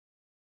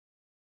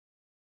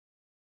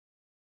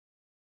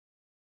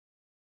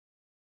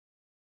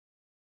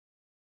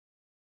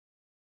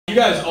You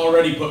guys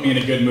already put me in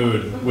a good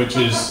mood, which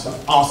is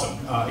awesome.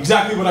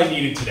 Exactly what I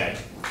needed today.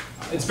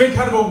 It's been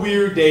kind of a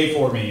weird day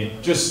for me.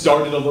 It just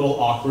started a little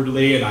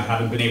awkwardly and I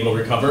haven't been able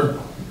to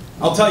recover.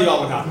 I'll tell you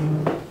all what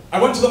happened.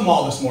 I went to the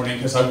mall this morning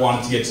because I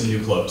wanted to get some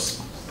new clothes.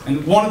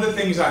 And one of the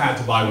things I had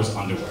to buy was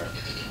underwear.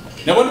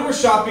 Now, underwear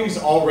shopping is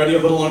already a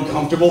little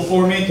uncomfortable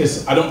for me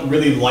because I don't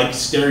really like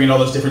staring at all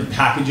those different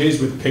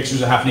packages with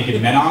pictures of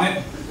half-naked men on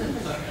it.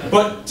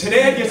 But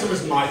today I guess it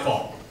was my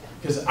fault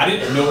because I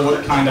didn't know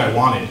what kind I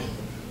wanted.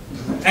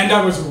 And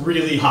I was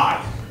really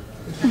high.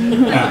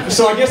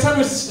 So I guess I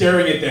was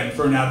staring at them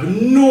for an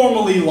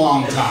abnormally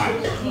long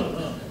time.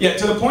 Yeah,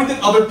 to the point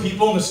that other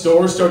people in the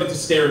store started to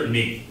stare at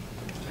me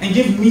and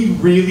give me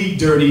really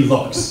dirty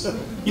looks.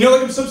 You know,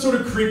 like I'm some sort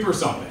of creep or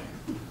something.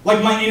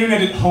 Like my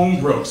internet at home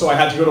broke, so I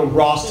had to go to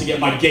Ross to get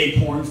my gay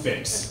porn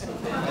fix.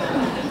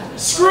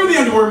 Screw the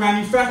underwear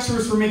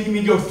manufacturers for making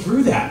me go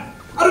through that.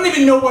 I don't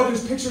even know why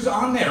there's pictures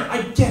on there.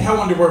 I get how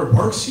underwear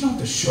works, you don't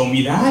have to show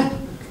me that.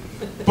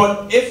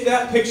 But if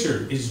that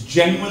picture is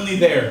genuinely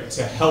there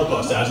to help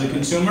us as a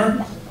consumer,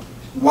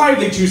 why are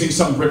they choosing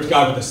some ripped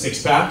guy with a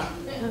six-pack?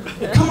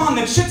 Come on,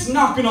 that shit's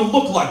not gonna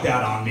look like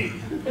that on me.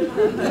 You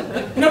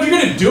know, if you're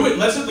gonna do it,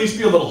 let's at least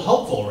be a little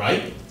helpful,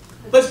 right?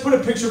 Let's put a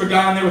picture of a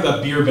guy on there with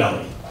a beer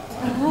belly.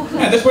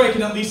 Yeah, this way I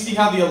can at least see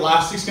how the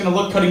elastic's gonna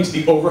look cutting to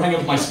the overhang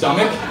of my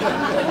stomach.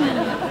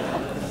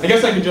 I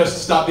guess I could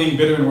just stop being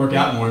bitter and work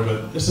out more,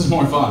 but this is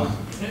more fun.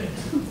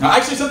 Now,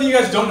 actually, something you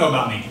guys don't know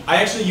about me. I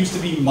actually used to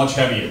be much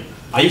heavier.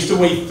 I used to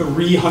weigh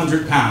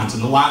 300 pounds,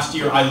 and the last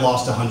year I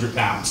lost 100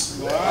 pounds.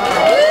 Wow.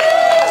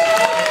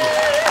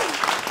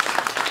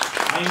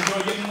 I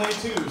enjoy getting laid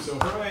too, so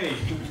hooray.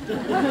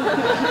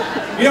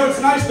 You know,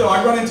 it's nice though,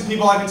 I run into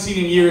people I haven't seen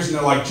in years and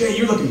they're like, Jay,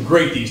 you're looking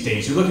great these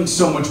days, you're looking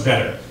so much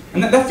better.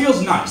 And that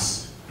feels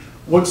nice.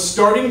 What's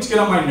starting to get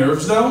on my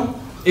nerves though,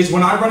 is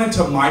when I run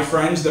into my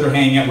friends that are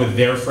hanging out with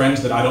their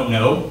friends that I don't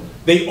know,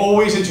 they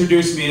always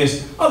introduce me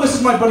as, oh, this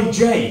is my buddy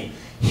Jay.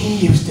 He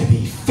used to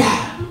be fat.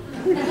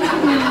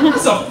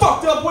 That's a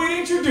fucked up way to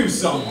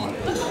introduce someone.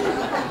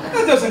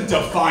 That doesn't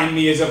define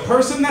me as a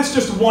person, that's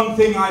just one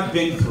thing I've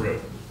been through.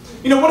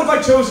 You know, what if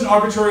I chose an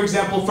arbitrary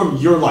example from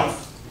your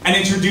life and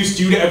introduced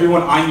you to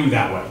everyone I knew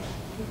that way?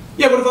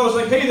 Yeah, what if I was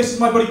like, hey, this is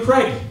my buddy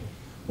Craig.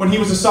 When he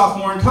was a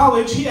sophomore in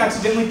college, he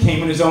accidentally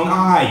came in his own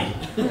eye.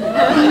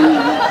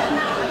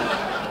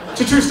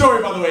 It's a true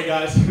story, by the way,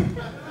 guys.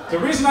 The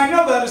reason I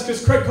know that is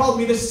because Craig called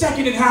me the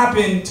second it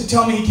happened to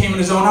tell me he came in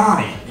his own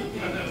eye.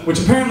 Which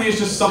apparently is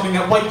just something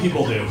that white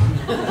people do.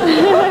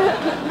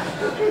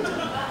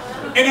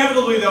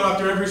 Inevitably though,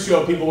 after every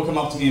show, people will come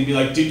up to me and be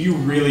like, did you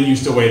really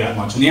used to weigh that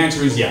much? And the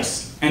answer is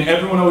yes. And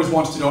everyone always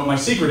wants to know what my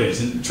secret is.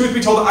 And truth be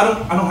told, I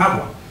don't have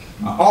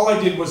one. All I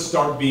did was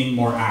start being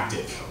more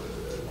active.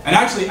 And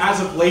actually,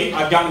 as of late,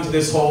 I've gotten into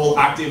this whole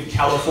active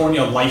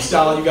California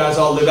lifestyle you guys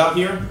all live out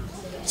here.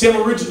 See,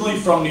 I'm originally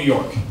from New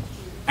York.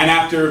 And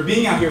after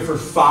being out here for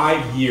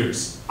 5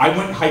 years, I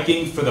went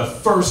hiking for the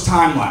first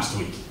time last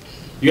week.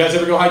 You guys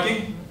ever go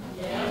hiking?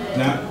 Yeah.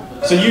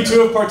 No? So you two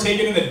have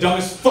partaken in the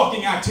dumbest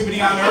fucking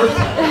activity on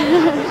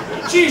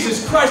earth?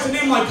 Jesus Christ, a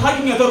name like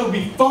hiking I thought it would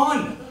be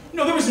fun. You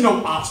know, there was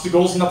no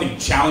obstacles, nothing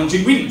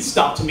challenging. We didn't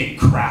stop to make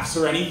crafts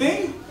or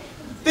anything.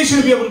 They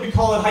shouldn't be able to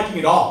call it hiking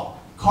at all.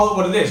 Call it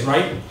what it is,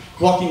 right?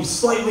 Walking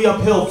slightly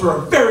uphill for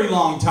a very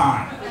long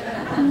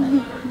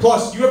time.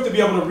 Plus, you have to be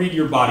able to read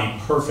your body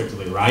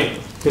perfectly, right?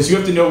 Because you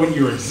have to know when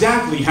you're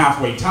exactly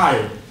halfway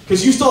tired.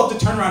 Because you still have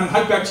to turn around and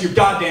hike back to your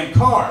goddamn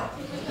car.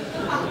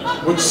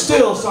 Which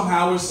still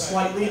somehow is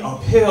slightly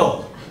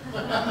uphill.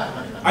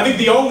 I think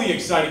the only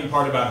exciting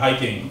part about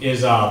hiking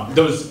is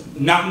those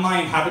mountain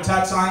lion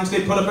habitat signs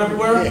they put up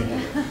everywhere.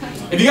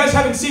 If you guys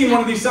haven't seen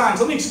one of these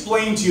signs, let me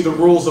explain to you the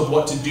rules of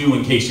what to do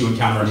in case you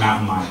encounter a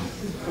mountain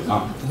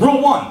lion.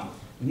 Rule 1,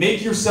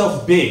 make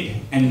yourself big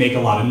and make a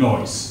lot of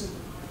noise.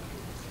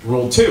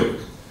 Rule 2,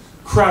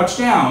 crouch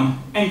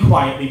down and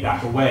quietly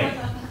back away.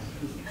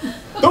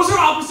 Those are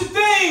opposite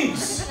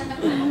things!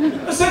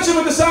 Essentially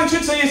what the sign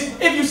should say is,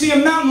 if you see a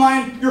mountain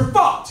lion, you're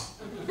fucked.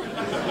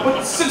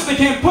 But since they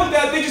can't put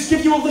that, they just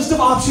give you a list of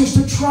options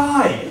to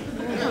try.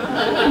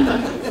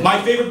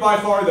 My favorite by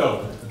far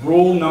though,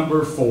 rule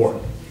number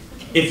 4.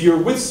 If you're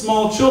with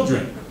small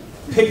children,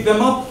 pick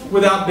them up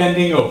without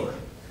bending over.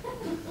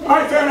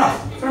 Alright, fair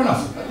enough, fair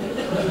enough.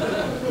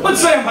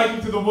 Let's say I'm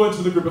hiking through the woods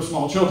with a group of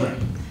small children.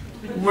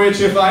 Which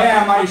if I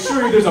am, I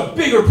assure you there's a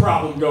bigger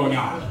problem going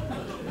on.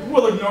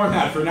 We'll ignore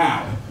that for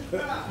now.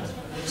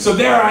 So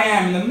there I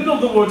am in the middle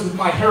of the woods with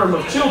my harem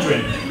of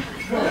children,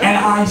 and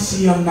I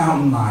see a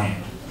mountain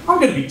lion. I'm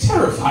going to be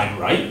terrified,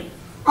 right?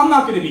 I'm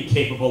not going to be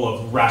capable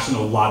of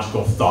rational,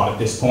 logical thought at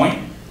this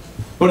point.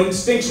 But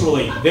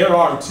instinctually, there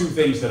are 2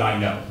 things that I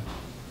know.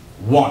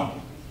 1,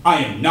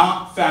 I am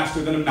not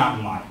faster than a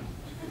mountain lion.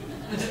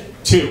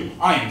 2,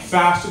 I am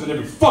faster than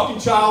every fucking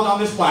child on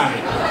this planet.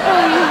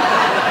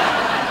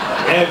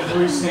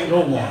 Every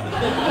single one.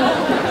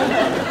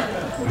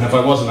 And if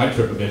I wasn't, I'd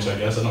trip a bitch, I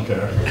guess. I don't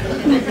care.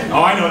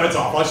 Oh, I know, that's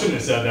awful. I shouldn't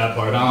have said that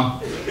part, huh?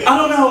 I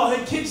don't know.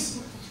 Like,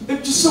 kids,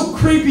 they're just so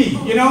creepy,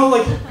 you know?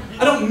 Like,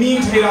 I don't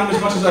mean to hate on them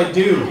as much as I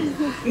do.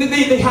 And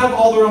they have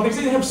all their own things.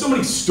 They have so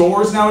many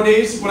stores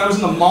nowadays. When I was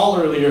in the mall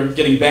earlier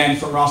getting banned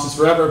from Ross's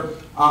Forever,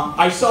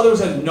 I saw there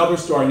was another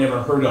store I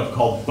never heard of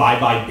called Bye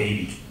Bye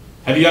Baby.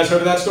 Have you guys heard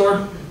of that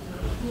store?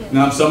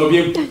 No, some of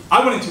you?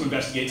 I went in to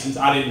investigate since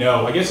I didn't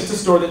know. I guess it's a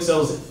store that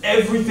sells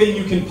everything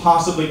you can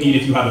possibly need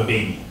if you have a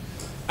baby.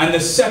 And the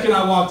second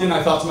I walked in,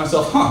 I thought to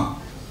myself, huh,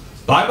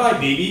 Bye Bye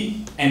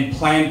Baby and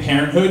Planned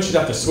Parenthood should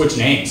have to switch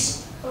names.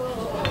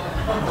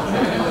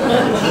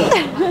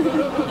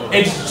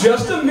 It's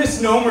just a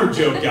misnomer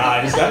joke,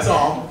 guys, that's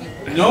all.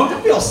 No,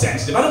 don't be all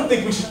sensitive. I don't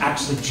think we should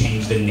actually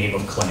change the name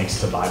of clinics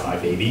to Bye Bye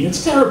Baby.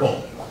 It's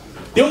terrible.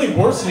 The only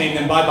worse name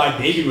than Bye Bye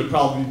Baby would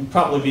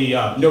probably be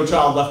No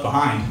Child Left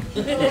Behind.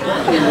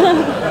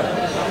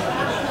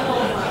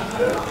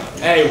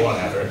 Hey,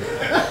 whatever.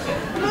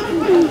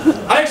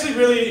 I actually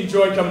really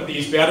enjoyed coming to the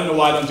East Bay. I don't know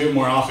why I don't do it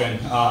more often.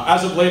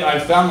 As of late,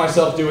 I've found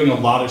myself doing a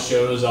lot of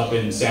shows up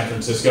in San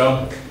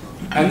Francisco.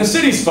 And the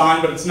city's fine,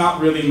 but it's not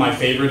really my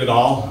favorite at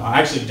all. I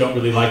actually don't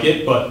really like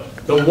it, but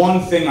the one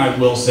thing I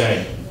will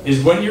say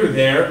is when you're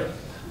there,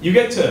 you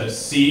get to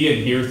see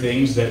and hear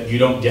things that you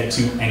don't get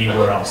to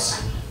anywhere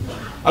else.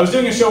 I was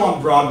doing a show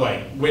on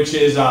Broadway, which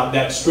is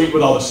that street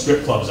with all the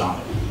strip clubs on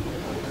it.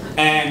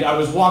 And I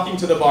was walking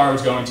to the bar I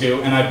was going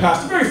to, and I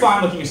passed a very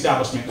fine-looking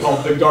establishment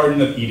called the Garden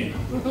of Eden.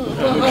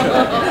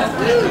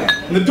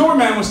 And the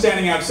doorman was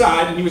standing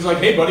outside, and he was like,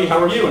 "Hey, buddy, how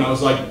are you?" And I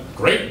was like,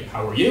 "Great,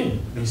 how are you?"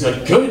 And he's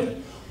like, "Good.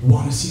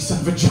 Want to see some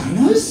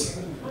vaginas?"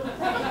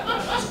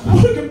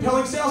 What a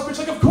compelling sales pitch,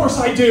 like, of course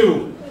I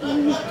do.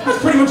 That's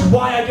pretty much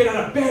why I get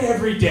out of bed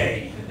every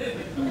day.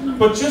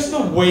 But just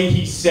the way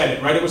he said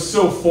it, right, it was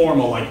so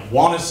formal, like,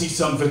 "Want to see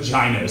some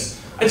vaginas."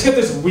 I just got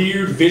this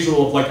weird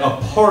visual of like a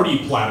party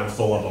platter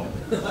full of them.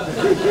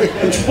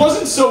 Which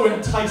wasn't so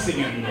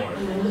enticing anymore.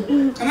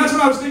 And that's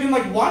when I was thinking,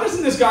 like, why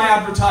doesn't this guy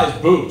advertise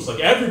boobs? Like,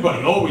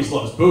 everybody always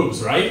loves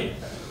boobs, right?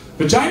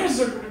 Vaginas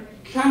are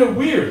kind of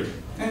weird.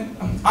 And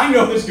I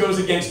know this goes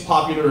against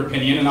popular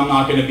opinion, and I'm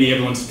not going to be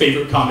everyone's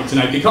favorite comic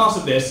tonight because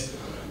of this,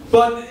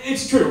 but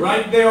it's true,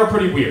 right? They are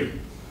pretty weird.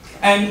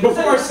 And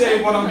before I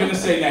say what I'm going to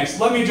say next,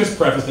 let me just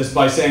preface this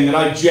by saying that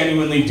I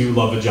genuinely do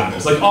love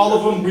vaginas. Like, all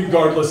of them,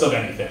 regardless of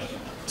anything.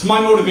 It's my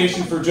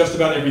motivation for just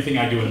about everything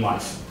I do in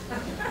life.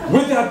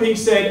 With that being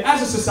said,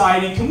 as a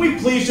society, can we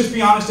please just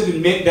be honest and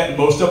admit that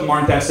most of them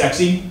aren't that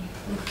sexy?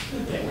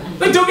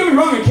 Like, don't get me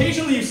wrong,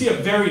 occasionally you see a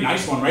very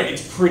nice one, right?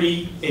 It's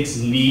pretty, it's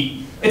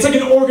neat. It's like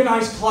an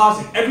organized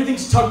closet.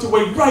 Everything's tucked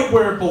away right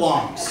where it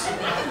belongs.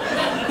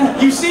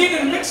 You see it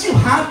and it makes you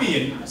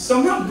happy and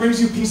somehow brings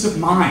you peace of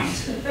mind.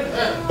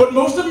 But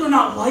most of them are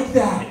not like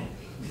that.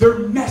 They're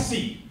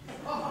messy.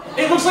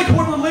 It looks like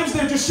whoever lives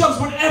there just shoves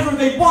whatever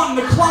they want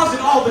in the closet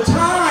all the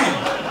time.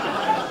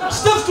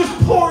 Stuff's just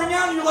pouring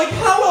out and you're like,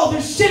 how will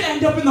this shit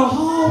end up in the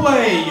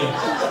hallway?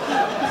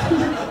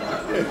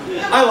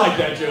 I like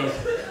that joke.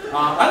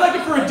 I like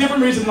it for a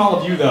different reason than all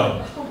of you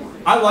though.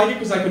 I like it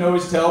because I can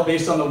always tell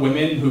based on the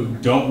women who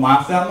don't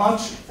laugh that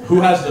much,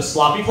 who has the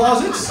sloppy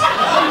closets.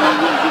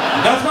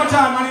 That's my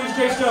time. My name is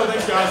Jay Stowe.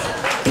 Thanks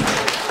guys.